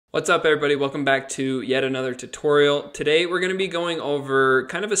What's up everybody, welcome back to yet another tutorial. Today we're going to be going over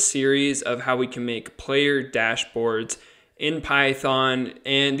kind of a series of how we can make player dashboards in Python,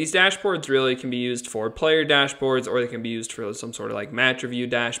 and these dashboards really can be used for player dashboards or they can be used for some sort of like match review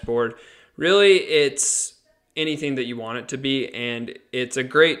dashboard. Really it's anything that you want it to be, and it's a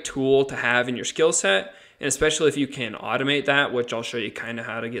great tool to have in your skill set, and especially if you can automate that, which I'll show you kind of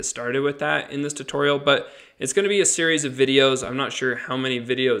how to get started with that in this tutorial. But it's going to be a series of videos. I'm not sure how many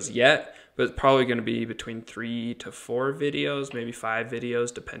videos yet, but it's probably going to be between 3 to 4 videos, maybe 5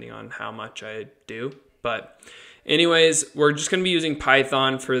 videos, depending on how much I do. But anyways, we're just going to be using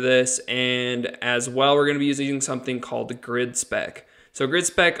Python for this, and as well we're going to be using something called GridSpec. So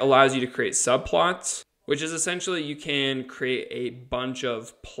GridSpec allows you to create subplots, which is essentially you can create a bunch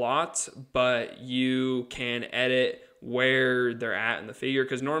of plots, but you can edit where they're at in the figure,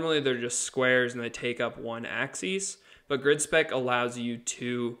 because normally they're just squares and they take up one axis, but GridSpec allows you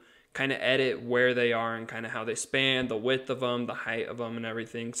to kind of edit where they are and kind of how they span, the width of them, the height of them, and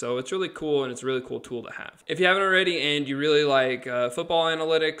everything. So it's really cool, and it's a really cool tool to have. If you haven't already and you really like football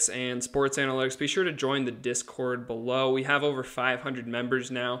analytics and sports analytics, be sure to join the Discord below. We have over 500 members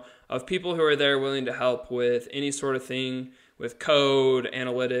now of people who are there willing to help with any sort of thing with code,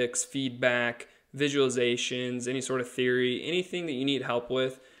 analytics, feedback, visualizations, any sort of theory, anything that you need help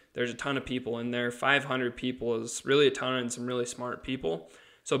with. There's a ton of people in there. 500 people is really a ton, and some really smart people.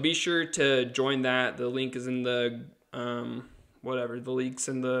 So be sure to join that. The link is in the, the link's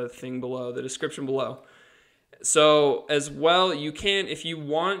in the thing below, the description below. So as well, you can, if you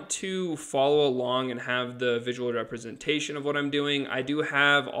want to follow along and have the visual representation of what I'm doing, I do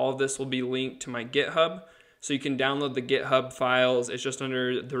have, all of this will be linked to my GitHub. So you can download the GitHub files. It's just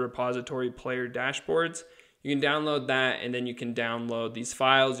under the repository player dashboards. You can download that, and then you can download these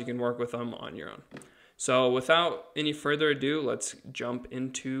files. You can work with them on your own. So without any further ado, let's jump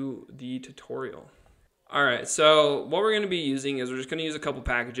into the tutorial. All right, so what we're going to be using is we're just going to use a couple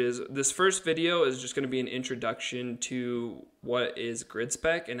packages. This first video is just going to be an introduction to what is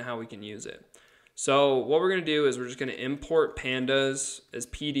GridSpec and how we can use it. So what we're going to do is we're just going to import pandas as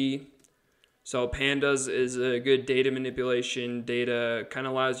PD. So pandas is a good data manipulation, data kind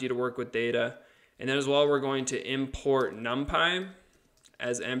of allows you to work with data. And then as well, we're going to import NumPy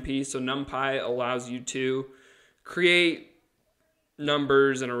as NP. So NumPy allows you to create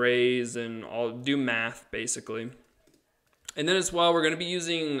numbers and arrays and all, do math basically. And then as well, we're going to be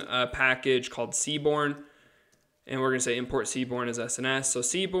using a package called Seaborn, and we're going to say import Seaborn as SNS. So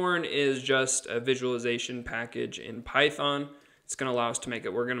Seaborn is just a visualization package in Python. It's going to allow us to make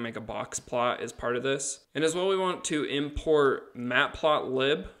it, we're going to make a box plot as part of this. And as well, we want to import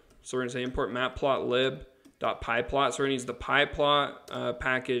Matplotlib. So we're going to say import matplotlib.pyplot. So we're going to use the pyplot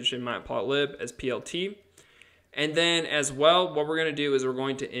package in Matplotlib as PLT. And then as well, what we're going to do is we're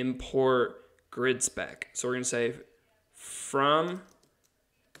going to import GridSpec. So we're going to say we're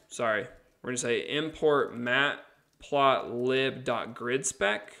going to say import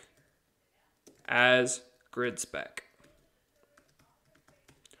matplotlib.gridspec as GridSpec.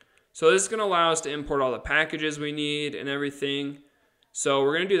 So this is going to allow us to import all the packages we need and everything. So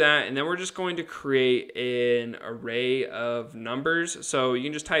we're going to do that, and then we're just going to create an array of numbers. So you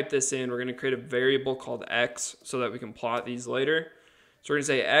can just type this in. We're going to create a variable called x so that we can plot these later. So we're going to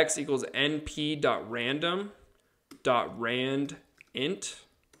say x equals np.random.randint.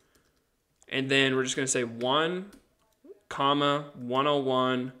 And then we're just going to say 1,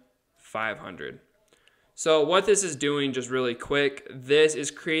 101, 500. So what this is doing, just really quick, this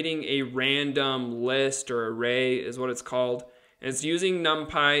is creating a random list or array is what it's called. And it's using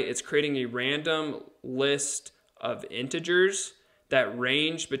NumPy. It's creating a random list of integers that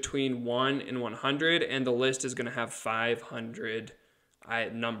range between 1 and 100, and the list is going to have 500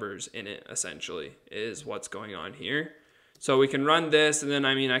 numbers in it, essentially, is what's going on here. So we can run this, and then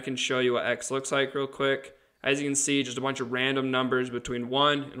I can show you what x looks like real quick. As you can see, just a bunch of random numbers between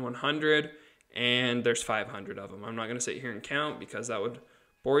 1 and 100, and there's 500 of them. I'm not going to sit here and count because that would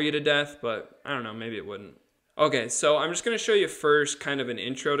bore you to death, but I don't know, maybe it wouldn't. Okay, so I'm just going to show you first kind of an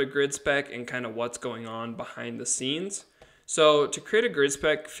intro to GridSpec and kind of what's going on behind the scenes. So to create a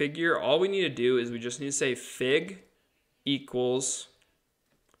GridSpec figure, all we need to do is we just need to say fig equals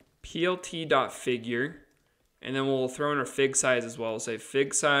plt.figure, and then we'll throw in our fig size as well. We'll say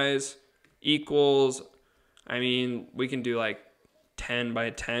fig size equals, we can do like 10 by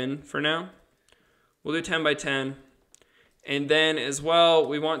 10 for now. We'll do 10 by 10. And then as well,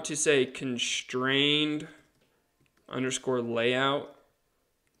 we want to say constrained _layout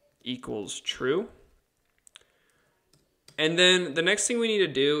equals true. And then the next thing we need to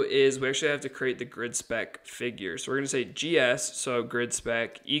do is we actually have to create the GridSpec figure. So we're going to say GS, so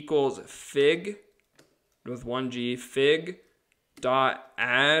GridSpec equals fig with 1G, fig dot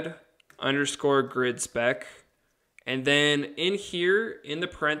add underscore GridSpec. And then in here, in the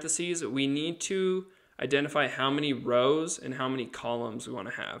parentheses, we need to identify how many rows and how many columns we want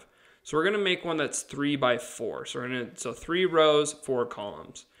to have. So we're going to make one that's 3 by 4. So 3 rows, 4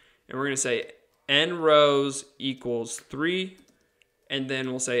 columns. And we're going to say n rows equals 3, and then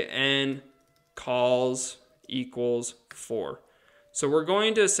we'll say n cols equals 4. So we're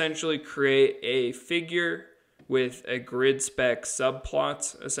going to essentially create a figure with a GridSpec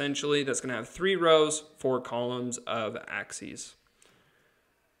subplots, essentially, that's going to have 3 rows, 4 columns of axes.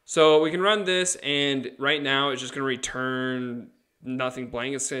 So we can run this, and right now it's just going to return nothing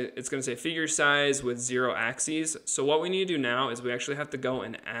blank. It's going to say figure size with 0 axes. So what we need to do now is we actually have to go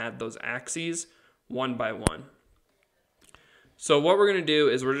and add those axes one by one. So what we're going to do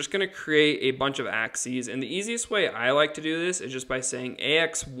is we're just going to create a bunch of axes, and the easiest way I like to do this is just by saying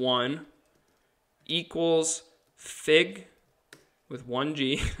ax1 equals fig with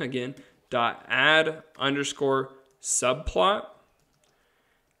 1G again dot add underscore subplot,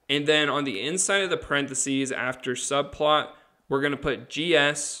 and then on the inside of the parentheses after subplot we're going to put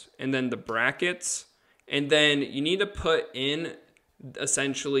GS and then the brackets, and then you need to put in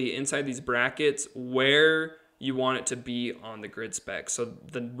essentially inside these brackets where you want it to be on the GridSpec, so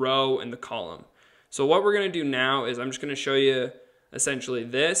the row and the column. So what we're going to do now is I'm just going to show you essentially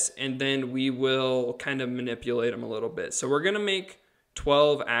this, and then we will kind of manipulate them a little bit. So we're going to make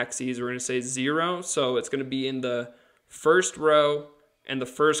 12 axes. We're going to say 0, so it's going to be in the first row and the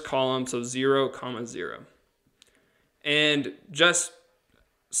first column, so 0, 0. And just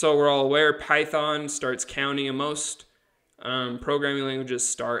so we're all aware, Python starts counting, and most programming languages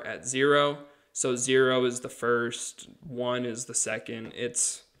start at 0. So 0 is the first, 1 is the second.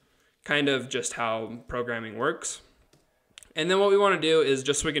 It's kind of just how programming works. And then what we want to do is,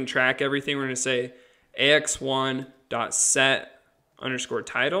 just so we can track everything, we're going to say ax1.set underscore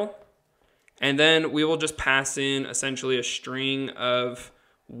title. And then we will just pass in essentially a string of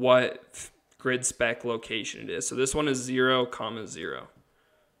what GridSpec location it is. So this one is 0, 0,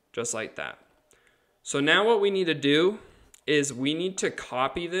 just like that. So now what we need to do is we need to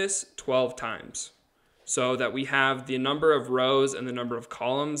copy this 12 times so that we have the number of rows and the number of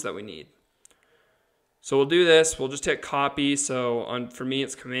columns that we need. So we'll do this, we'll just hit copy. So for me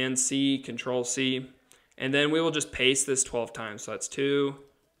it's Command C, Control C, and then we will just paste this 12 times. So that's 2,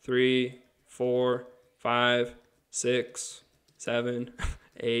 3, 4, 5, 6, 7,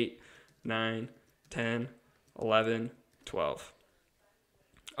 8, 9, 10, 11, 12.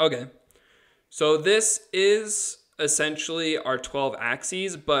 Okay, so this is essentially our 12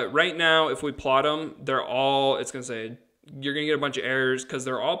 axes, but right now if we plot them, they're all, it's going to say, you're going to get a bunch of errors because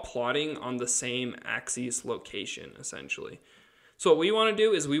they're all plotting on the same axis location essentially. So what we want to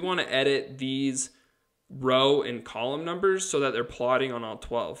do is we want to edit these row and column numbers so that they're plotting on all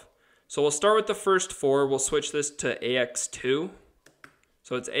 12. So we'll start with the first 4. We'll switch this to AX2.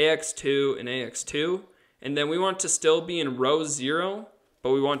 So it's AX2 and AX2. And then we want to still be in row 0,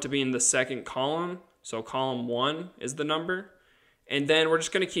 but we want to be in the second column. So column 1 is the number. And then we're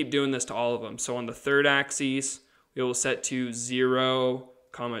just going to keep doing this to all of them. So on the third axis, we will set to 0,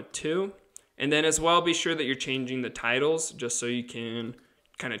 2. And then as well, be sure that you're changing the titles just so you can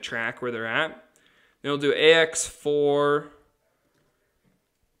kind of track where they're at. Then we'll do AX4.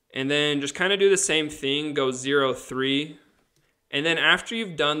 And then just kind of do the same thing, go 0, 3. And then after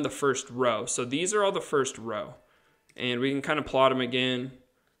you've done the first row, so these are all the first row. And we can kind of plot them again.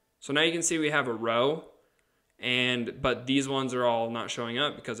 So now you can see we have a row, but these ones are all not showing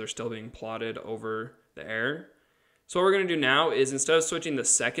up because they're still being plotted over the error. So what we're going to do now is, instead of switching the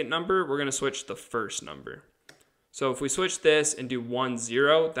second number, we're going to switch the first number. So if we switch this and do 1,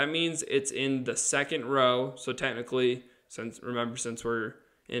 0, that means it's in the second row. So technically, since we're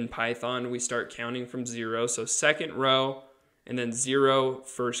in Python, we start counting from 0. So second row and then 0,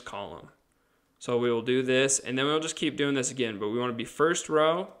 first column. So we will do this, and then we'll just keep doing this again, but we want to be first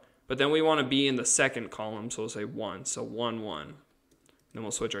row, but then we want to be in the second column, so we'll say 1, so 1, 1. Then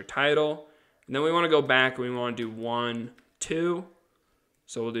we'll switch our title, and then we want to go back and we want to do 1, 2.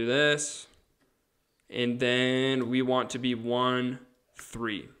 So we'll do this, and then we want to be 1,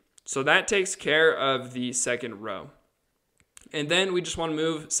 3. So that takes care of the second row. And then we just want to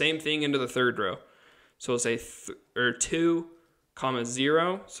move same thing into the third row. So we'll say 2,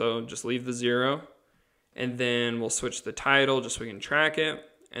 0, so just leave the 0. And then we'll switch the title just so we can track it.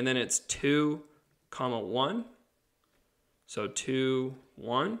 And then it's 2, 1. So 2,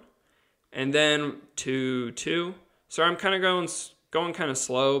 1. And then 2, 2. So I'm kind of going kind of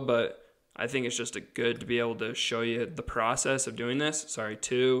slow, but I think it's just good to be able to show you the process of doing this. Sorry,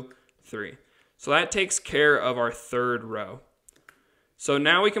 2, 3. So that takes care of our third row. So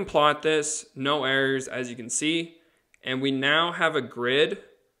now we can plot this, no errors as you can see, and we now have a grid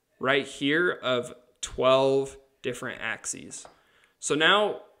right here of 12 different axes. So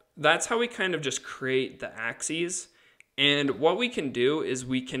now that's how we kind of just create the axes. And what we can do is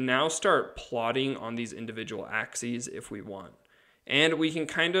we can now start plotting on these individual axes if we want. And we can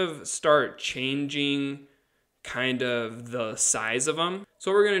kind of start changing kind of the size of them.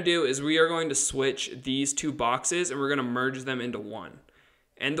 So what we're going to do is we are going to switch these two boxes and we're going to merge them into one.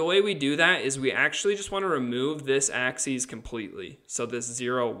 And the way we do that is we actually just want to remove this axis completely. So this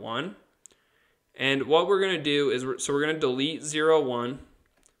 0, 1. And what we're going to do is we're going to delete 0, 1.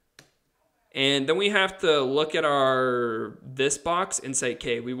 And then we have to look at this box and say,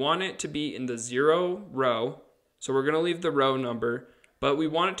 okay, we want it to be in the 0 row. So we're going to leave the row number, but we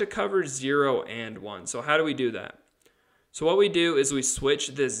want it to cover 0 and 1. So how do we do that? So what we do is we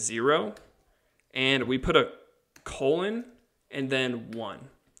switch this 0 and we put a colon and then 1.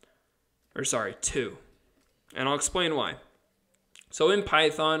 Or sorry, 2. And I'll explain why. So in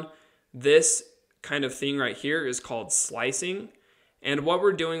Python, this kind of thing right here is called slicing. And what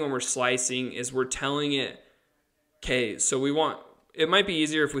we're doing when we're slicing is we're telling it, okay, so it might be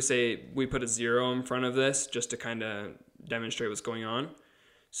easier if we put a 0 in front of this just to kind of demonstrate what's going on.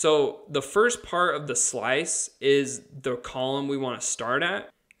 So the first part of the slice is the column we want to start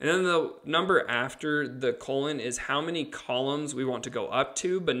at. And then the number after the colon is how many columns we want to go up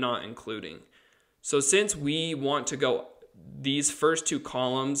to, but not including. So since we want to go these first two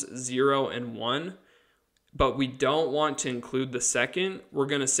columns, 0 and 1, but we don't want to include the second, we're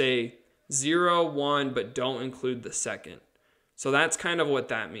going to say 0, 1, but don't include the second. So that's kind of what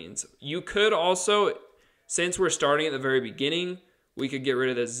that means. You could also, since we're starting at the very beginning, we could get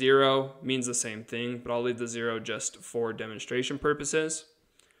rid of the 0, means the same thing, but I'll leave the 0 just for demonstration purposes.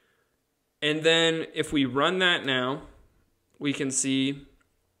 And then if we run that now, we can see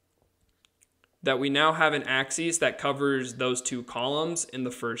that we now have an axis that covers those two columns in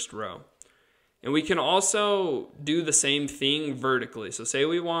the first row. And we can also do the same thing vertically. So say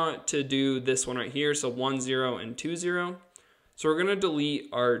we want to do this one right here, so 1, 0, and 2, 0. So we're going to delete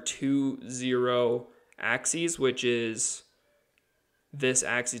our 2, 0 axes, which is this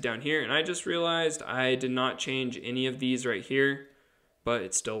axis down here. And I just realized I did not change any of these right here, but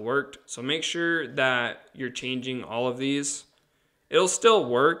it still worked. So make sure that you're changing all of these. It'll still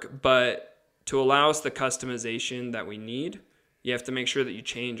work, but to allow us the customization that we need, you have to make sure that you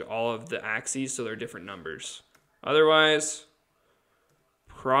change all of the axes so they're different numbers. Otherwise,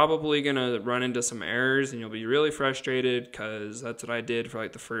 probably gonna run into some errors and you'll be really frustrated because that's what I did for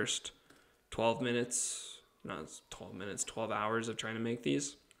like the first 12 minutes, not 12 minutes, 12 hours of trying to make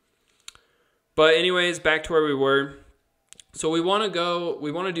these. But anyways, back to where we were. So we want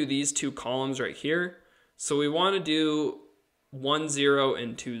to do these two columns right here. So we want to do 1, 0,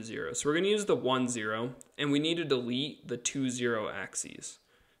 and 2, 0. So we're going to use the 1, 0, and we need to delete the 2, 0 axes.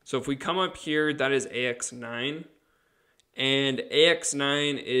 So if we come up here, that is AX9, and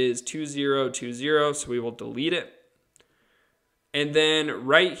AX9 is 2, 0, 2, 0, so we will delete it. And then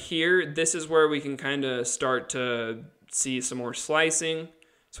right here, this is where we can kind of start to see some more slicing.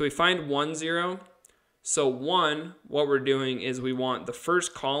 So we find 1, 0. So 1, what we're doing is we want the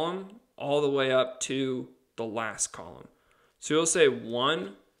first column all the way up to the last column. So you'll say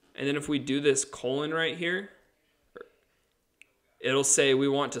 1, and then if we do this colon right here, it'll say we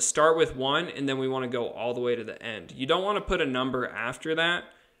want to start with 1, and then we want to go all the way to the end. You don't want to put a number after that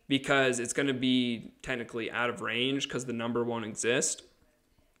because it's going to be technically out of range because the number won't exist.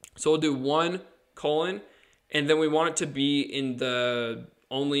 So we'll do 1 colon, and then we want it to be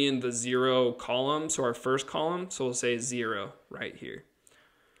only in the 0 column, so our first column, so we'll say 0 right here.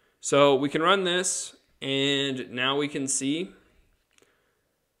 So we can run this, and now we can see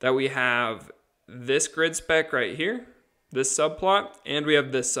that we have this grid spec right here, this subplot, and we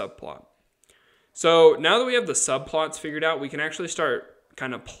have this subplot. So now that we have the subplots figured out, we can actually start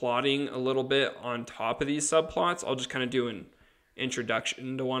kind of plotting a little bit on top of these subplots. I'll just kind of do an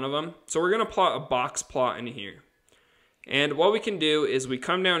introduction to one of them. So we're going to plot a box plot in here. And what we can do is we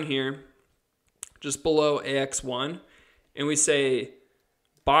come down here just below AX1 and we say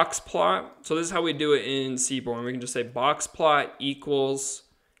box plot. So this is how we do it in Seaborn. We can just say box plot equals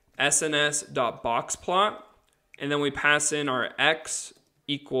sns.boxplot, and then we pass in our x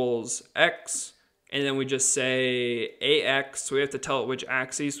equals x, and then we just say ax. So we have to tell it which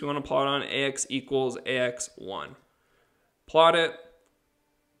axis we want to plot on. Ax equals ax1. Plot it.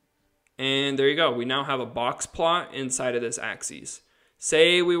 And there you go. We now have a box plot inside of this axis.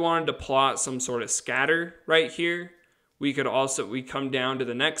 Say we wanted to plot some sort of scatter right here. We come down to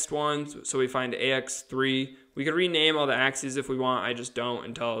the next one. So we find AX3. We could rename all the axes if we want. I just don't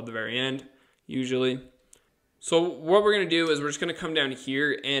until the very end, usually. So what we're going to do is we're just going to come down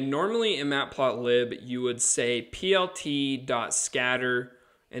here, and normally in Matplotlib, you would say plt.scatter,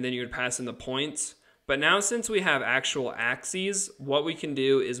 and then you would pass in the points. But now since we have actual axes, what we can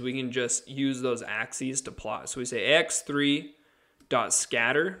do is we can just use those axes to plot. So we say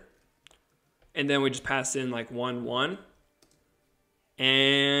ax3.scatter, and then we just pass in like 1, 1.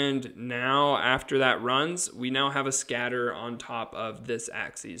 And now after that runs, we now have a scatter on top of this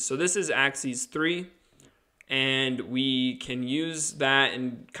axis. So this is axis 3. And we can use that,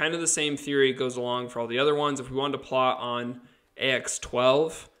 and kind of the same theory goes along for all the other ones. If we wanted to plot on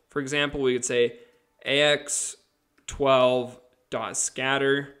AX12, for example, we could say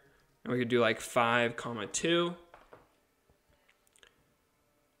AX12.scatter, and we could do like 5, 2.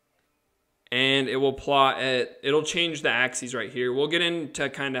 And it will plot it'll change the axes right here. We'll get into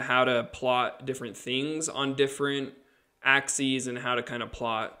kind of how to plot different things on different axes and how to kind of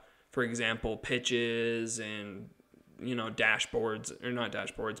plot, for example, pitches and, dashboards, or not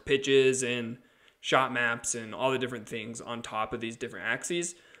dashboards, pitches and shot maps and all the different things on top of these different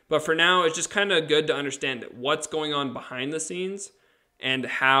axes. But for now, it's just kind of good to understand what's going on behind the scenes and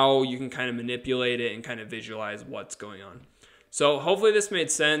how you can kind of manipulate it and kind of visualize what's going on. So hopefully this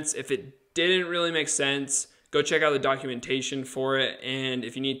made sense. If it didn't really make sense, go check out the documentation for it. And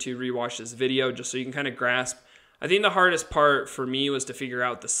if you need to, rewatch this video just so you can kind of grasp. I think the hardest part for me was to figure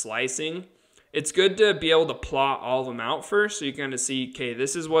out the slicing. It's good to be able to plot all of them out first so you kind of see, okay,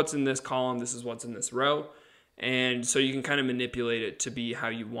 this is what's in this column, this is what's in this row. And so you can kind of manipulate it to be how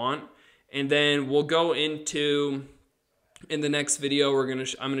you want. And then we'll go into, in the next video, I'm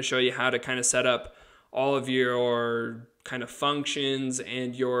going to show you how to kind of set up all of your kind of functions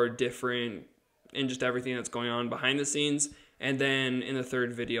and your different, and just everything that's going on behind the scenes. And then in the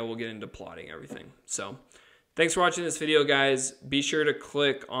third video, we'll get into plotting everything. So thanks for watching this video, guys. Be sure to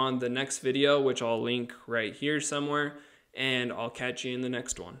click on the next video, which I'll link right here somewhere, and I'll catch you in the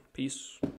next one. Peace.